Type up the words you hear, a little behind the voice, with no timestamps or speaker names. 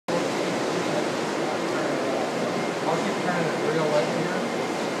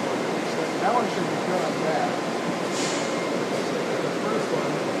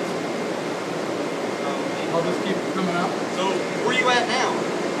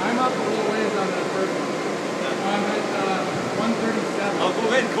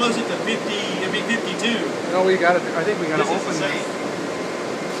close it to 50, it'd be 52. No, we got to. I think we got to This is open the this. same.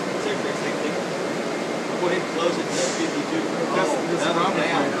 Same thing. Go ahead and close it to 52. This that wrong one's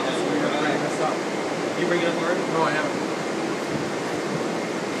down. now, so we got to bring this up. You bring it up already? No, I haven't.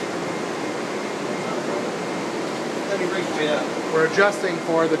 Let me bring it up. We're adjusting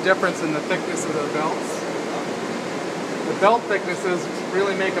for the difference in the thickness of the belts. The belt thicknesses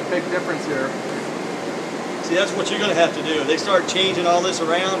really make a big difference here. See, that's what you're going to have to do. If they start changing all this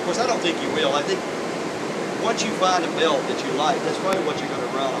around, of course, I don't think you will. I think once you find a belt that you like, that's probably what you're going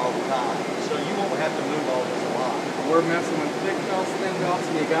to run all the time. So you won't have to move all this a lot. We're messing with thick belts, thin belts,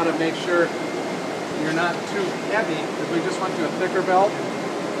 and you got to make sure you're not too heavy, because we just went to a thicker belt,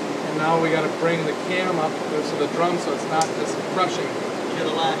 and now we got to bring the cam up to the drum so it's not just crushing. You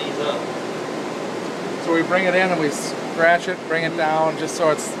got to line these up. So we bring it in and we scratch it, bring it down, just so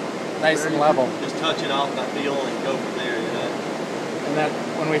it's nice and level. Just touch it off by feel and go from there, you know. And that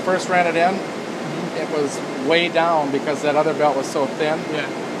when we first ran it in, it was way down because that other belt was so thin. Yeah.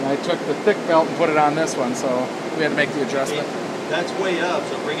 And I took the thick belt and put it on this one, so we had to make the adjustment. That's way up,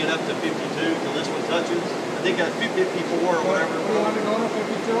 so bring it up to 52 till this one touches. I think that's 54 or whatever. What do you want to go to,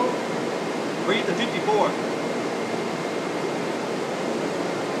 52? Bring it to 54.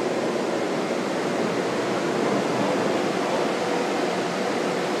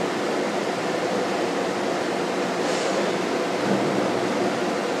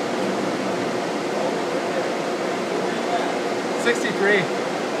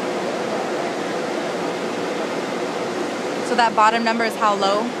 So that bottom number is how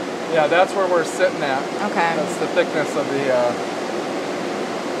low? Yeah, that's where we're sitting at. Okay. That's the thickness of the...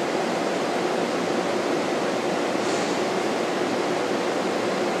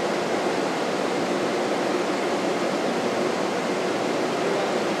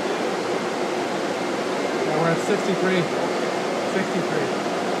 We're at 63. 63.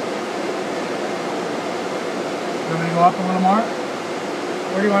 You want me to go up a little more?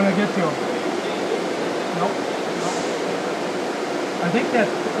 Where do you want to get to? Nope. I think that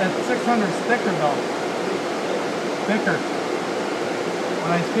 600 is thicker though. Thicker.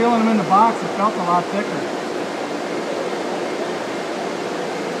 When I was feeling them in the box, it felt a lot thicker.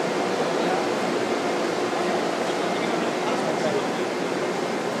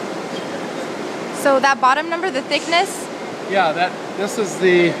 So that bottom number, the thickness? Yeah, this is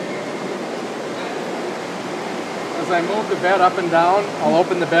the... As I move the bed up and down, I'll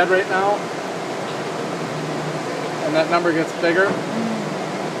open the bed right now. And that number gets bigger.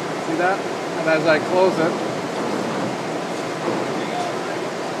 See that? And as I close it...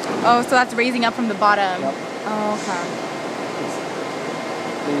 Oh, so that's raising up from the bottom. Yep. Oh, okay.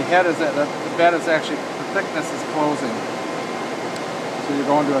 The head is at the bed is actually, the thickness is closing. So you're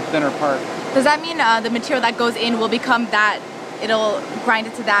going to a thinner part. Does that mean the material that goes in will become that, it'll grind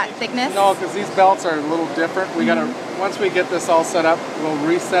it to that thickness? No, because these belts are a little different. We gotta, once we get this all set up, we'll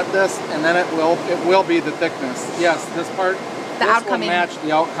reset this, and then it will be the thickness. Yes, this part, the outcoming will match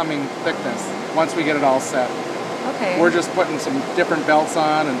the outcoming thickness once we get it all set. Okay. We're just putting some different belts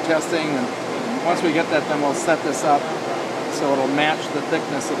on and testing, and once we get that, then we'll set this up so it'll match the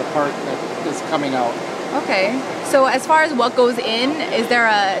thickness of the part that is coming out. Okay. So as far as what goes in, is there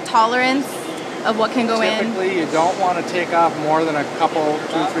a tolerance of what can go in? Typically, you don't want to take off more than a couple,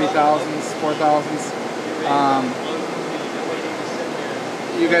 2, 3 thousandths, 4 thousandths.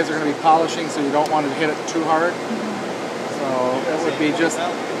 You guys are going to be polishing, so you don't want to hit it too hard. So it would be just,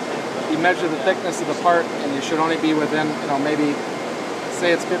 you measure the thickness of the part, and you should only be within, maybe,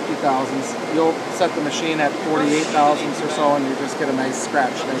 say it's 50 thousandths. You'll set the machine at 48 thousandths or so, and you just get a nice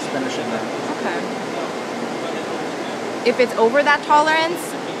scratch, nice finish in there. Okay. If it's over that tolerance,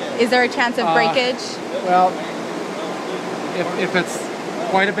 is there a chance of breakage? Well, if it's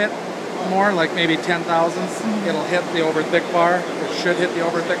quite a bit more, like maybe 10 thousandths, it'll hit the over thick bar. It should hit the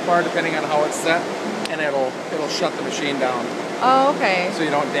over thick bar depending on how it's set, and it'll shut the machine down. Oh, okay. So you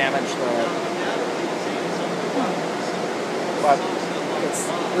don't damage the. But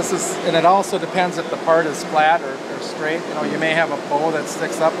and it also depends if the part is flat or straight. You may have a bow that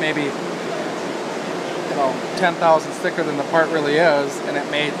sticks up maybe 10 thousandths thicker than the part really is, and it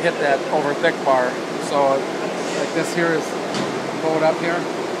may hit that over thick bar. So like this here is bowed up here,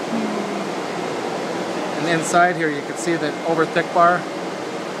 and inside here you can see that over thick bar.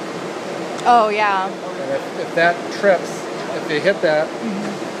 Oh yeah. And if that trips, if you hit that,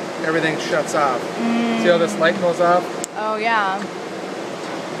 everything shuts off. See how this light goes off? Oh yeah.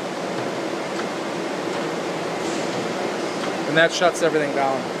 And that shuts everything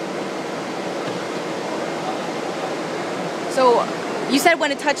down. So You said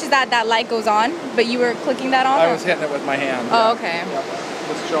when it touches that, that light goes on, but you were clicking that on? I or- was hitting it with my hand. Oh, yeah. okay. Yep.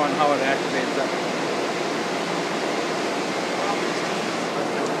 Just showing how it activates it.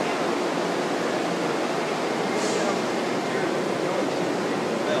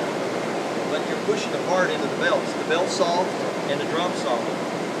 But you're pushing the part into the belts. The belt's soft and the drum's soft.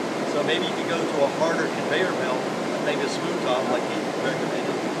 So maybe you could go to a harder conveyor belt, maybe a smooth top like he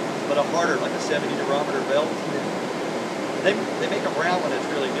recommended, but a harder, like a 70 durometer belt. They make a brown one that's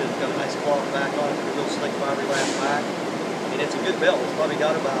really good. It's got a nice cloth back on it, a real slick fiberglass back. And it's a good belt. It's probably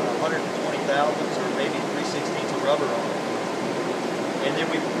got about 120 thousandths or maybe 3/16 of rubber on it. And then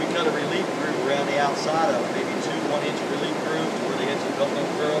we cut a relief groove around the outside of it, maybe 2 1-inch relief grooves where the edges don't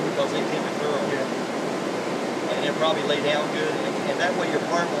curl because they tend to curl. Yeah. And they'll probably lay down good, and that way your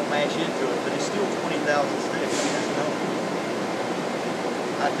part won't mash into it, but it's still 20,000 sticks. I mean, that's no.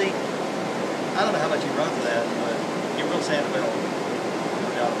 I think, I don't know how much you run for that, but you will sand a belt, no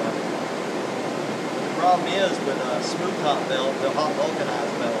doubt about it. The problem is with a smooth top belt, they'll hot vulcanize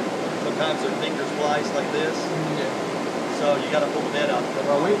belt. Sometimes their fingers splice like this, Yeah. so you got to pull the bed out.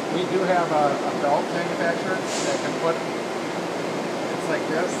 Well, we do have a belt manufacturer that can put, it's like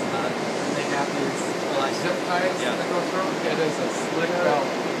this, and they have these zip ties Yeah. that go through. It is a slick belt.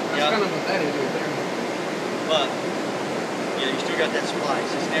 That's Yeah. kind of what that is right there. But yeah, you still got that splice.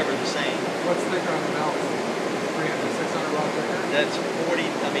 It's never the same. What's thicker on the belt? 300, 600 watt thicker? That's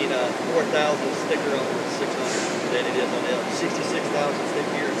 4,000 thicker on the 600 than it is on the other. 66,000 thick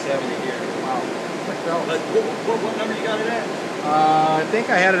here and 70 here. Wow. Thick belt. But what number you got it at? I think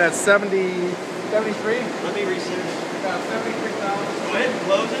I had it at 73. Let me reset it. About 73,000. Go ahead and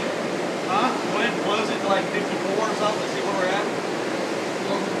close it. Huh? Go ahead and close it to like 54 or something. See where we're at.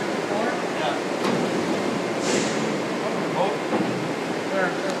 Close to 54? Yeah. Oh, There,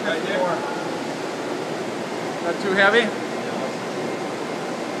 right there. Not too heavy?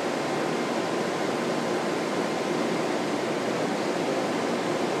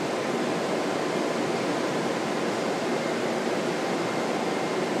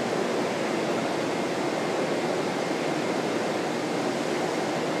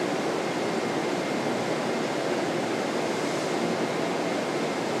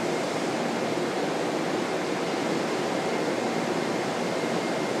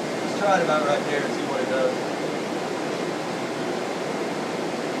 Let's try it about right there and see what it does.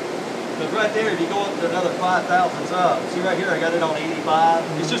 Because right there, if you go up to another 5 thousandths up, see right here, I got it on 85.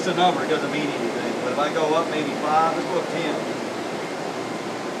 It's just a number, it doesn't mean anything. But if I go up maybe 5, let's go up 10.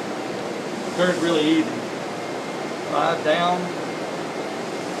 Turns really easy. 5 down,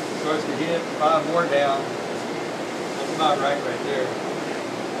 starts to hit, 5 more down. That's about right there.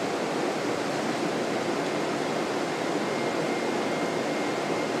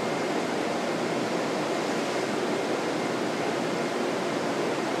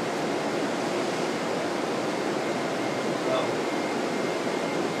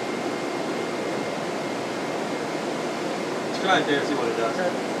 Let's try it there and see what it does.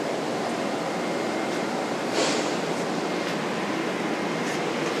 Okay.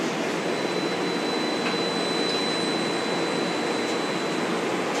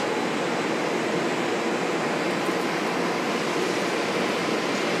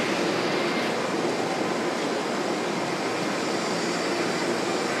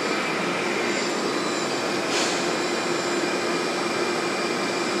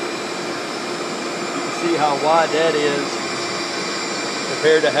 See how wide that is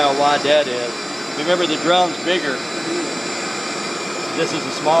compared to how wide that is. Remember, the drum's bigger. This is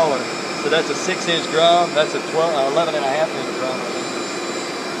a smaller. So that's a 6-inch drum. That's a 11.5-inch drum. I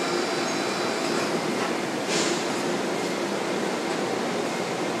think.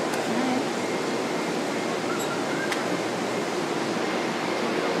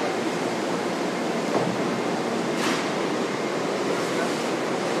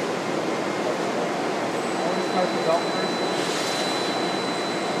 Always start the belt first.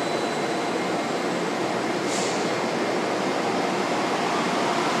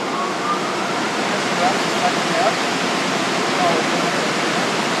 That's the second half.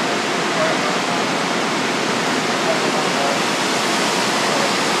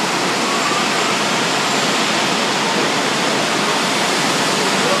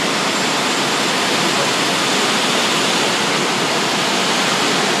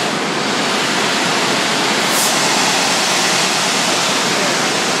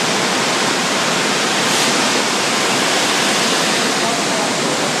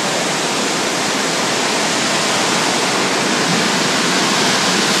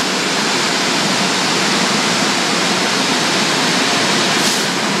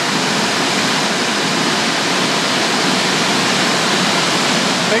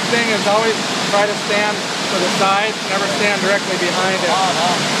 Big thing is always try to stand to the side, never stand directly behind it.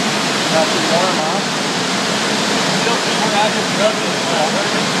 That's the warm, huh?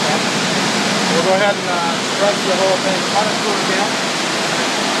 We'll go ahead and press the whole thing. On it through again.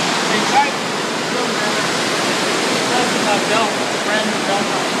 Inside. Pressing that belt, it's a brand new belt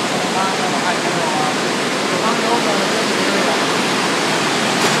on the high pedal. So one of those on the different area.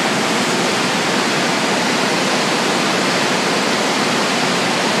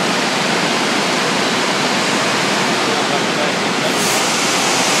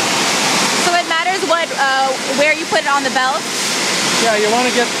 So it matters where you put it on the belt? Yeah, you want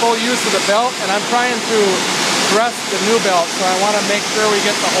to get full use of the belt, and I'm trying to dress the new belt, so I want to make sure we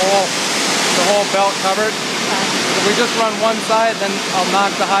get the whole belt covered. If we just run one side, then I'll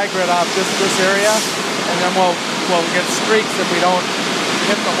knock the high grid off just this area, and then we'll get streaks if we don't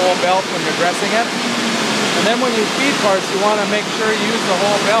hit the whole belt when you're dressing it. And then when you feed parts, you want to make sure you use the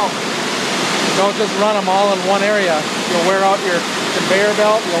whole belt. Don't just run them all in one area. You'll wear out your conveyor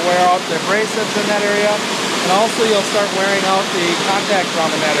belt, you'll wear out the abrasives in that area, and also you'll start wearing out the contact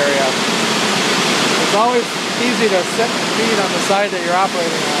drum in that area. It's always easy to sit and feed on the side that you're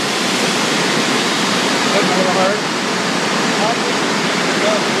operating on. Hitting a little hard. That's good.